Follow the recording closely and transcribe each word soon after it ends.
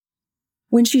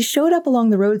When she showed up along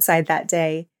the roadside that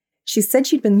day, she said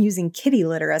she'd been using kitty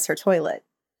litter as her toilet.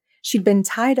 She'd been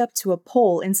tied up to a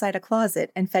pole inside a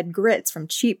closet and fed grits from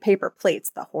cheap paper plates,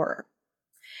 the horror.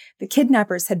 The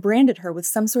kidnappers had branded her with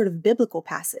some sort of biblical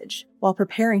passage while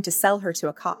preparing to sell her to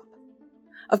a cop.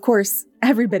 Of course,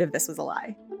 every bit of this was a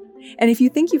lie. And if you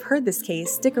think you've heard this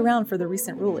case, stick around for the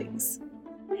recent rulings.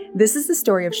 This is the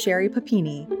story of Sherri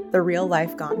Papini, the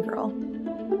real-life Gone Girl.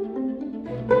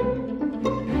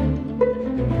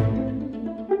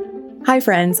 Hi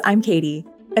friends, I'm Katie,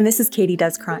 and this is Katie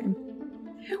Does Crime.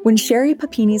 When Sherri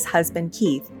Papini's husband,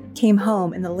 Keith, came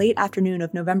home in the late afternoon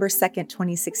of November 2nd,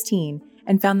 2016,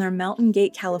 and found their Mountain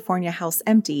Gate, California house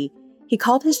empty, he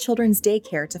called his children's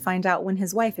daycare to find out when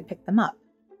his wife had picked them up.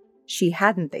 She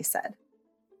hadn't, they said.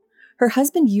 Her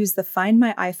husband used the Find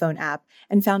My iPhone app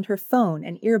and found her phone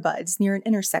and earbuds near an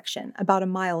intersection about a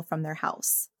mile from their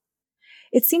house.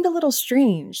 It seemed a little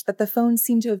strange that the phone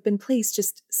seemed to have been placed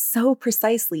just so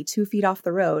precisely 2 feet off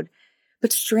the road,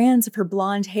 but strands of her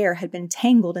blonde hair had been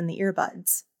tangled in the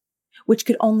earbuds, which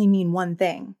could only mean one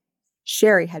thing: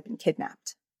 Sherri had been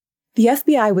kidnapped. The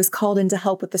FBI was called in to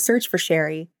help with the search for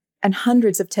Sherri, and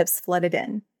hundreds of tips flooded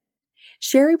in.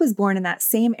 Sherri was born in that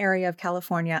same area of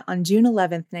California on June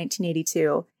 11,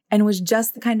 1982, and was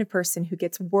just the kind of person who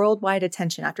gets worldwide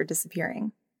attention after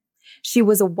disappearing. She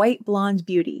was a white blonde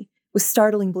beauty with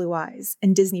startling blue eyes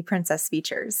and Disney princess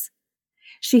features.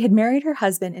 She had married her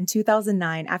husband in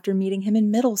 2009 after meeting him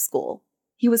in middle school.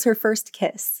 He was her first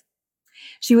kiss.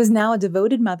 She was now a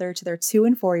devoted mother to their 2-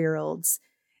 and 4-year-olds.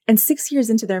 And 6 years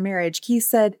into their marriage, Keith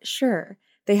said, sure,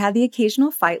 they had the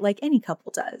occasional fight like any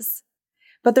couple does.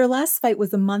 But their last fight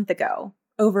was a month ago,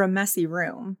 over a messy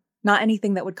room, not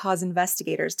anything that would cause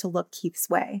investigators to look Keith's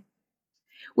way.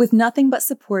 With nothing but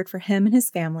support for him and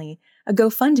his family, a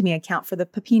GoFundMe account for the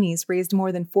Papinis raised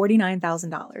more than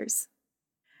 $49,000.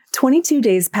 22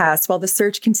 days passed while the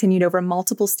search continued over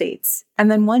multiple states,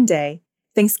 and then one day,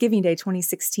 Thanksgiving Day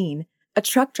 2016, a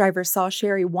truck driver saw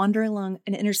Sherri wandering along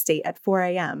an interstate at 4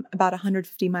 a.m., about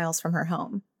 150 miles from her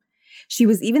home. She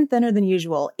was even thinner than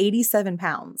usual, 87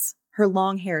 pounds, her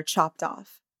long hair chopped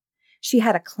off. She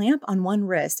had a clamp on one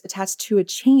wrist attached to a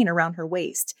chain around her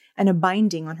waist and a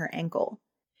binding on her ankle.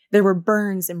 There were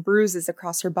burns and bruises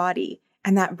across her body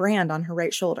and that brand on her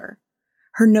right shoulder.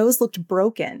 Her nose looked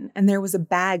broken, and there was a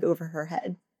bag over her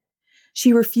head.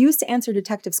 She refused to answer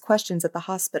detectives' questions at the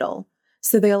hospital,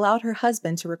 so they allowed her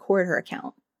husband to record her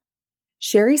account.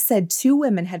 Sherri said 2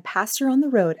 women had passed her on the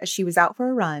road as she was out for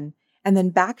a run and then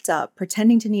backed up,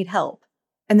 pretending to need help,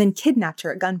 and then kidnapped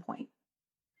her at gunpoint.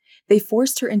 They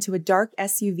forced her into a dark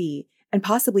SUV and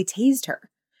possibly tased her.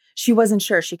 She wasn't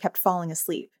sure, she kept falling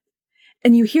asleep.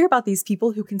 And you hear about these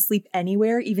people who can sleep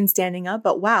anywhere, even standing up,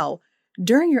 but wow,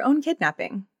 during your own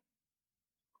kidnapping.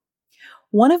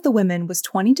 One of the women was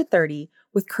 20 to 30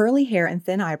 with curly hair and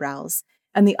thin eyebrows,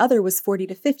 and the other was 40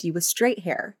 to 50 with straight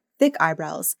hair, thick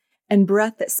eyebrows, and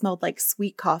breath that smelled like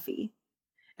sweet coffee.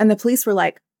 And the police were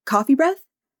like, coffee breath?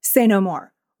 Say no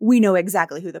more. We know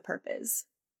exactly who the perp is.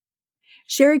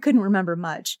 Sherri couldn't remember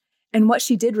much, and what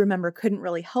she did remember couldn't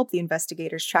really help the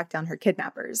investigators track down her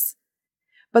kidnappers.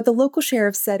 But the local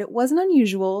sheriff said it wasn't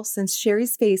unusual since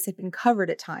Sherri's face had been covered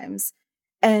at times,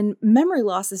 and memory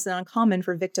loss is uncommon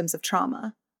for victims of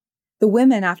trauma. The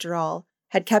women, after all,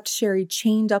 had kept Sherri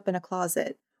chained up in a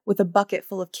closet with a bucket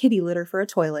full of kitty litter for a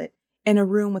toilet in a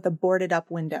room with a boarded-up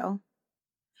window.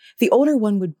 The older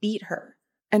one would beat her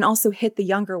and also hit the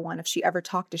younger one if she ever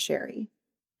talked to Sherri.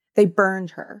 They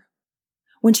burned her.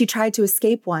 When she tried to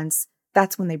escape once,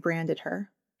 that's when they branded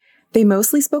her. They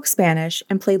mostly spoke Spanish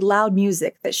and played loud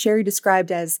music that Sherri described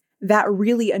as that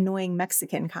really annoying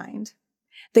Mexican kind.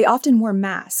 They often wore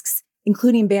masks,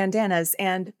 including bandanas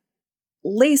and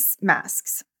lace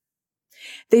masks.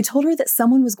 They told her that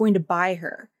someone was going to buy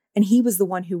her, and he was the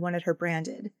one who wanted her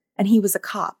branded, and he was a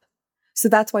cop. So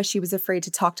that's why she was afraid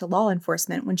to talk to law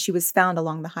enforcement when she was found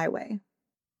along the highway.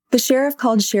 The sheriff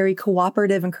called Sherri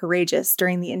cooperative and courageous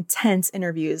during the intense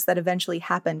interviews that eventually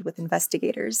happened with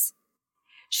investigators.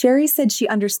 Sherri said she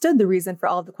understood the reason for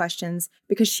all of the questions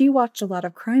because she watched a lot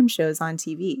of crime shows on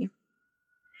TV.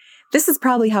 This is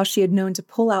probably how she had known to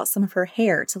pull out some of her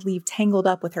hair to leave tangled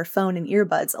up with her phone and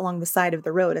earbuds along the side of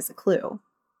the road as a clue.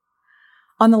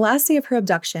 On the last day of her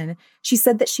abduction, she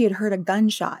said that she had heard a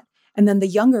gunshot, and then the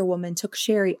younger woman took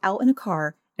Sherri out in a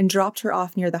car and dropped her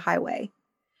off near the highway.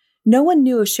 No one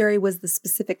knew if Sherri was the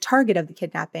specific target of the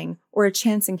kidnapping or a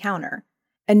chance encounter,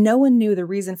 and no one knew the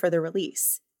reason for the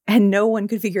release. And no one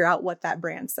could figure out what that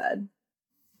brand said.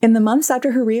 In the months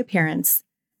after her reappearance,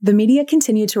 the media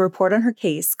continued to report on her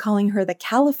case, calling her the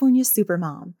California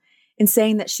supermom, and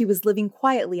saying that she was living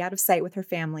quietly out of sight with her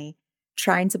family,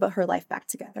 trying to put her life back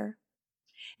together.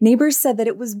 Neighbors said that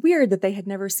it was weird that they had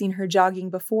never seen her jogging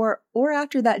before or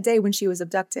after that day when she was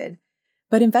abducted,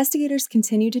 but investigators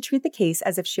continued to treat the case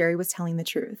as if Sherri was telling the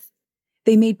truth.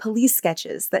 They made police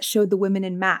sketches that showed the women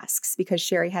in masks because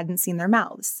Sherri hadn't seen their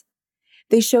mouths.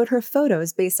 They showed her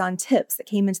photos based on tips that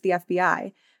came into the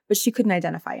FBI, but she couldn't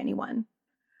identify anyone.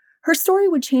 Her story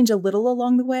would change a little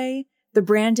along the way. The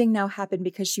branding now happened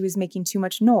because she was making too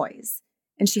much noise,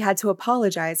 and she had to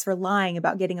apologize for lying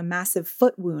about getting a massive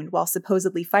foot wound while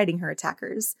supposedly fighting her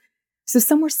attackers. So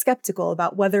some were skeptical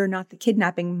about whether or not the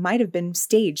kidnapping might have been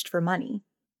staged for money.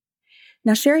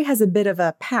 Now, Sherri has a bit of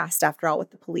a past, after all,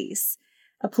 with the police.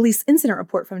 A police incident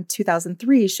report from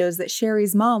 2003 shows that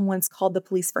Sherri's mom once called the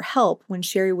police for help when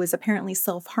Sherri was apparently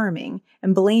self-harming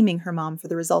and blaming her mom for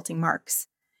the resulting marks.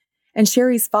 And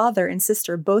Sherri's father and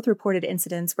sister both reported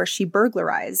incidents where she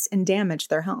burglarized and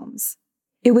damaged their homes.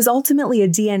 It was ultimately a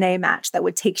DNA match that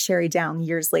would take Sherri down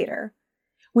years later.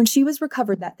 When she was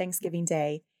recovered that Thanksgiving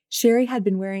Day, Sherri had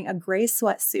been wearing a gray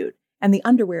sweatsuit and the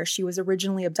underwear she was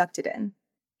originally abducted in.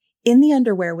 In the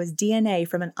underwear was DNA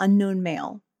from an unknown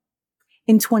male.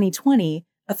 In 2020,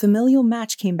 a familial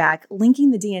match came back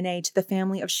linking the DNA to the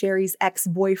family of Sherri's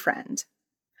ex-boyfriend.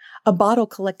 A bottle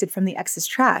collected from the ex's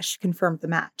trash confirmed the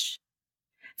match.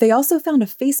 They also found a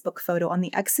Facebook photo on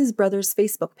the ex's brother's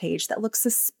Facebook page that looked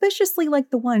suspiciously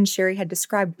like the one Sherri had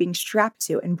described being strapped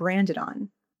to and branded on.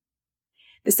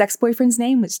 This ex-boyfriend's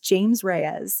name was James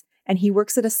Reyes, and he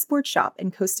works at a sports shop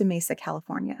in Costa Mesa,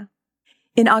 California.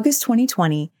 In August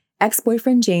 2020,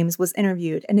 ex-boyfriend James was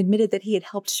interviewed and admitted that he had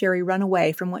helped Sherri run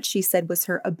away from what she said was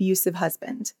her abusive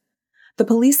husband. The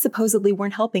police supposedly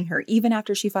weren't helping her even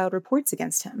after she filed reports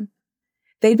against him.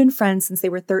 They'd been friends since they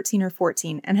were 13 or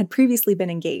 14 and had previously been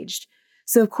engaged,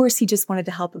 so of course he just wanted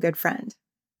to help a good friend.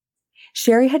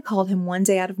 Sherri had called him one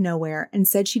day out of nowhere and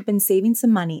said she'd been saving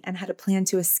some money and had a plan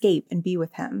to escape and be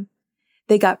with him.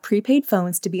 They got prepaid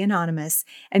phones to be anonymous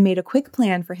and made a quick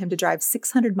plan for him to drive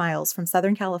 600 miles from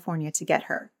Southern California to get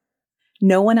her.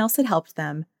 No one else had helped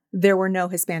them. There were no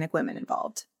Hispanic women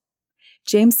involved.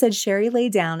 James said Sherri lay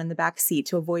down in the back seat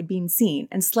to avoid being seen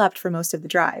and slept for most of the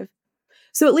drive.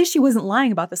 So at least she wasn't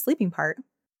lying about the sleeping part.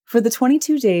 For the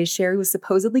 22 days Sherri was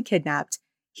supposedly kidnapped,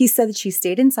 he said that she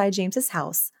stayed inside James's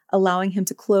house, allowing him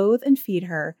to clothe and feed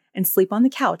her and sleep on the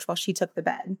couch while she took the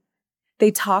bed.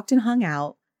 They talked and hung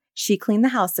out. She cleaned the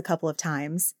house a couple of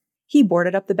times. He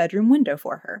boarded up the bedroom window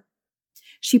for her.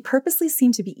 She purposely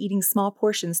seemed to be eating small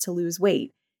portions to lose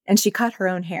weight, and she cut her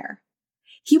own hair.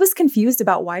 He was confused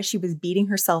about why she was beating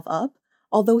herself up,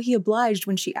 although he obliged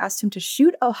when she asked him to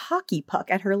shoot a hockey puck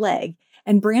at her leg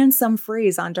and brand some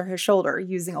phrase onto her shoulder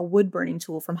using a wood-burning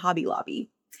tool from Hobby Lobby.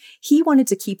 He wanted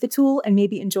to keep the tool and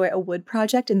maybe enjoy a wood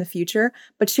project in the future,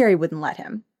 but Sherri wouldn't let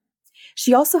him.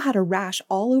 She also had a rash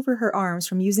all over her arms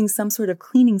from using some sort of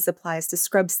cleaning supplies to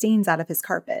scrub stains out of his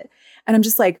carpet. And I'm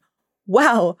just like,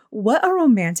 wow, what a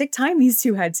romantic time these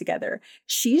two had together.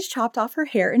 She's chopped off her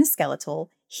hair in a skeletal.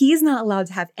 He's not allowed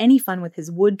to have any fun with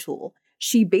his wood tool.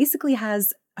 She basically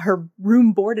has her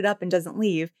room boarded up and doesn't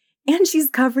leave, and she's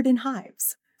covered in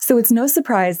hives. So it's no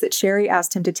surprise that Sherri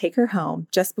asked him to take her home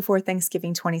just before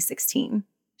Thanksgiving 2016.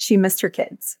 She missed her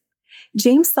kids.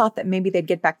 James thought that maybe they'd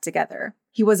get back together.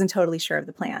 He wasn't totally sure of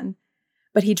the plan.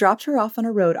 But he dropped her off on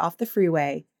a road off the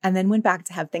freeway and then went back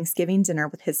to have Thanksgiving dinner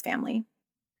with his family.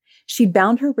 She'd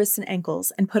bound her wrists and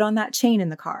ankles and put on that chain in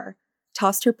the car,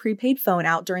 tossed her prepaid phone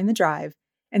out during the drive,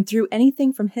 and threw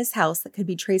anything from his house that could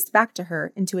be traced back to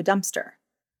her into a dumpster.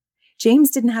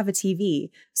 James didn't have a TV,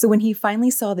 so when he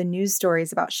finally saw the news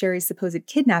stories about Sherri's supposed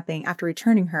kidnapping after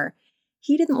returning her,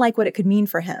 he didn't like what it could mean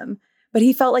for him, but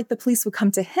he felt like the police would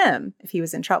come to him if he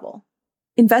was in trouble.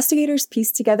 Investigators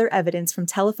pieced together evidence from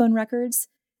telephone records,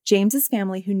 James's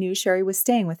family who knew Sherri was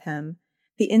staying with him,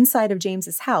 the inside of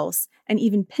James's house, and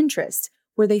even Pinterest,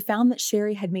 where they found that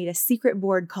Sherri had made a secret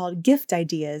board called Gift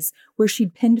Ideas, where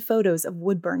she'd pinned photos of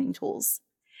wood-burning tools.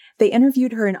 They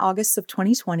interviewed her in August of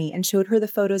 2020 and showed her the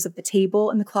photos of the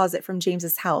table and the closet from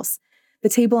James's house, the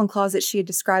table and closet she had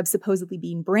described supposedly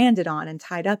being branded on and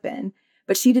tied up in,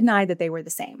 but she denied that they were the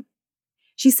same.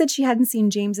 She said she hadn't seen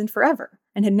James in forever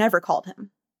and had never called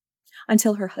him.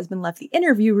 Until her husband left the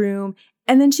interview room,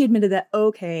 and then she admitted that,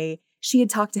 okay, she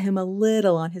had talked to him a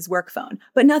little on his work phone,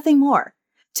 but nothing more.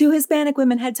 2 Hispanic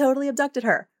women had totally abducted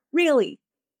her. Really?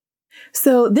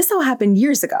 So this all happened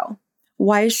years ago.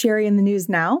 Why is Sherri in the news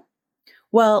now?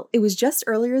 Well, it was just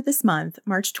earlier this month,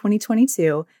 March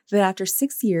 2022, that after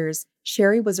 6 years,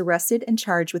 Sherri was arrested and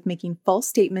charged with making false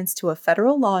statements to a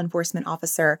federal law enforcement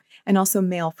officer and also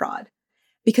mail fraud.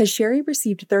 Because Sherri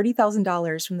received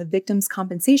 $30,000 from the Victims'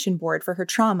 Compensation Board for her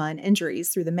trauma and injuries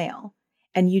through the mail.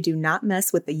 and you do not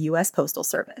mess with the U.S. Postal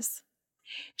Service.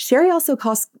 Sherri also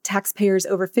cost taxpayers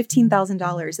over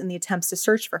 $15,000 in the attempts to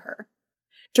search for her.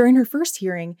 During her first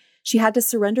hearing, she had to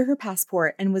surrender her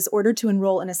passport and was ordered to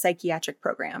enroll in a psychiatric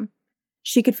program.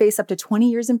 She could face up to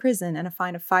 20 years in prison and a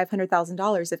fine of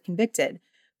 $500,000 if convicted,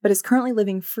 but is currently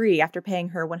living free after paying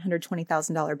her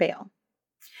 $120,000 bail.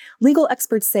 Legal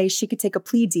experts say she could take a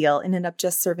plea deal and end up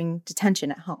just serving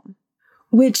detention at home.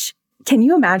 Which, can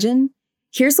you imagine?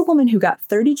 Here's a woman who got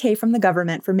 $30K from the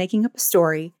government for making up a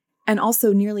story, and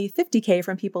also nearly $50K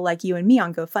from people like you and me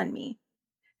on GoFundMe.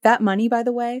 That money, by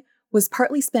the way, was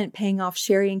partly spent paying off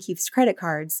Sherri and Keith's credit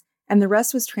cards, and the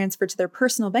rest was transferred to their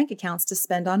personal bank accounts to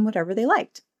spend on whatever they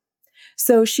liked.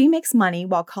 So she makes money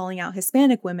while calling out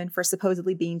Hispanic women for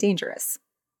supposedly being dangerous.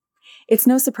 It's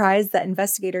no surprise that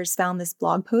investigators found this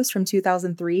blog post from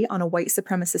 2003 on a white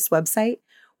supremacist website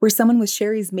where someone with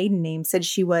Sherri's maiden name said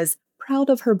she was proud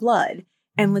of her blood,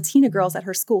 and Latina girls at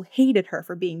her school hated her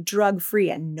for being drug-free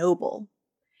and noble.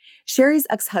 Sherri's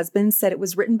ex-husband said it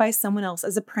was written by someone else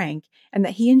as a prank and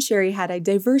that he and Sherri had a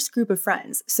diverse group of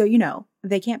friends, so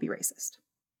they can't be racist.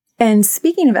 And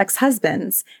speaking of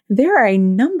ex-husbands, there are a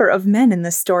number of men in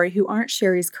this story who aren't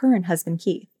Sherri's current husband,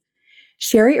 Keith.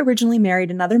 Sherri originally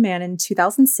married another man in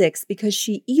 2006 because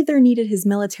she either needed his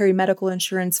military medical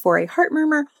insurance for a heart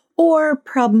murmur or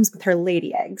problems with her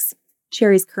lady eggs.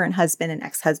 Sherri's current husband and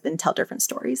ex-husband tell different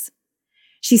stories.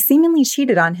 She seemingly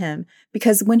cheated on him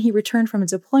because when he returned from a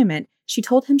deployment, she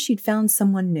told him she'd found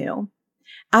someone new.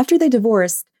 After they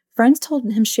divorced, friends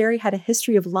told him Sherri had a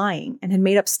history of lying and had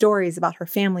made up stories about her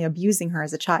family abusing her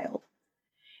as a child.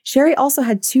 Sherri also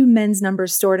had 2 men's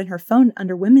numbers stored in her phone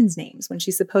under women's names when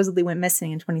she supposedly went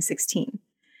missing in 2016.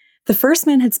 The first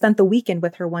man had spent the weekend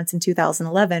with her once in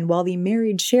 2011 while the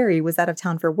married Sherri was out of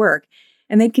town for work,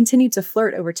 and they'd continued to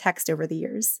flirt over text over the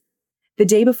years. The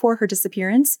day before her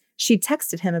disappearance, she'd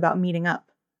texted him about meeting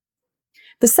up.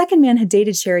 The second man had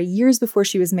dated Sherri years before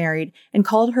she was married and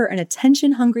called her an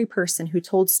attention-hungry person who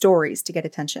told stories to get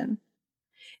attention.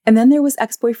 And then there was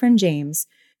ex-boyfriend James,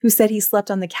 who said he slept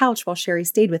on the couch while Sherri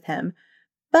stayed with him,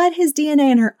 but his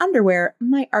DNA in her underwear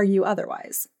might argue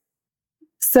otherwise.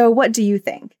 So what do you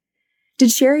think?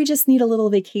 Did Sherri just need a little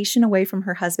vacation away from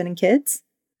her husband and kids?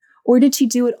 Or did she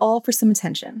do it all for some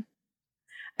attention?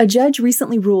 A judge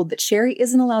recently ruled that Sherri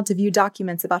isn't allowed to view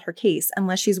documents about her case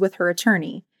unless she's with her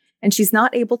attorney, and she's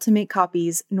not able to make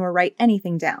copies nor write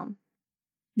anything down.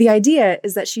 The idea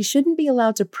is that she shouldn't be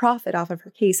allowed to profit off of her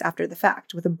case after the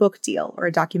fact with a book deal or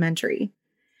a documentary.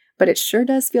 But it sure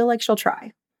does feel like she'll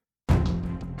try.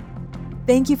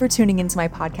 Thank you for tuning into my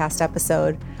podcast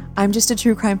episode. I'm just a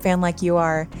true crime fan like you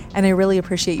are, and I really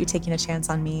appreciate you taking a chance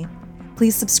on me.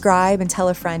 Please subscribe and tell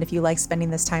a friend if you like spending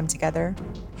this time together.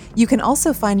 You can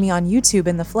also find me on YouTube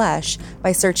in the flesh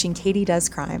by searching Katie Does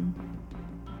Crime.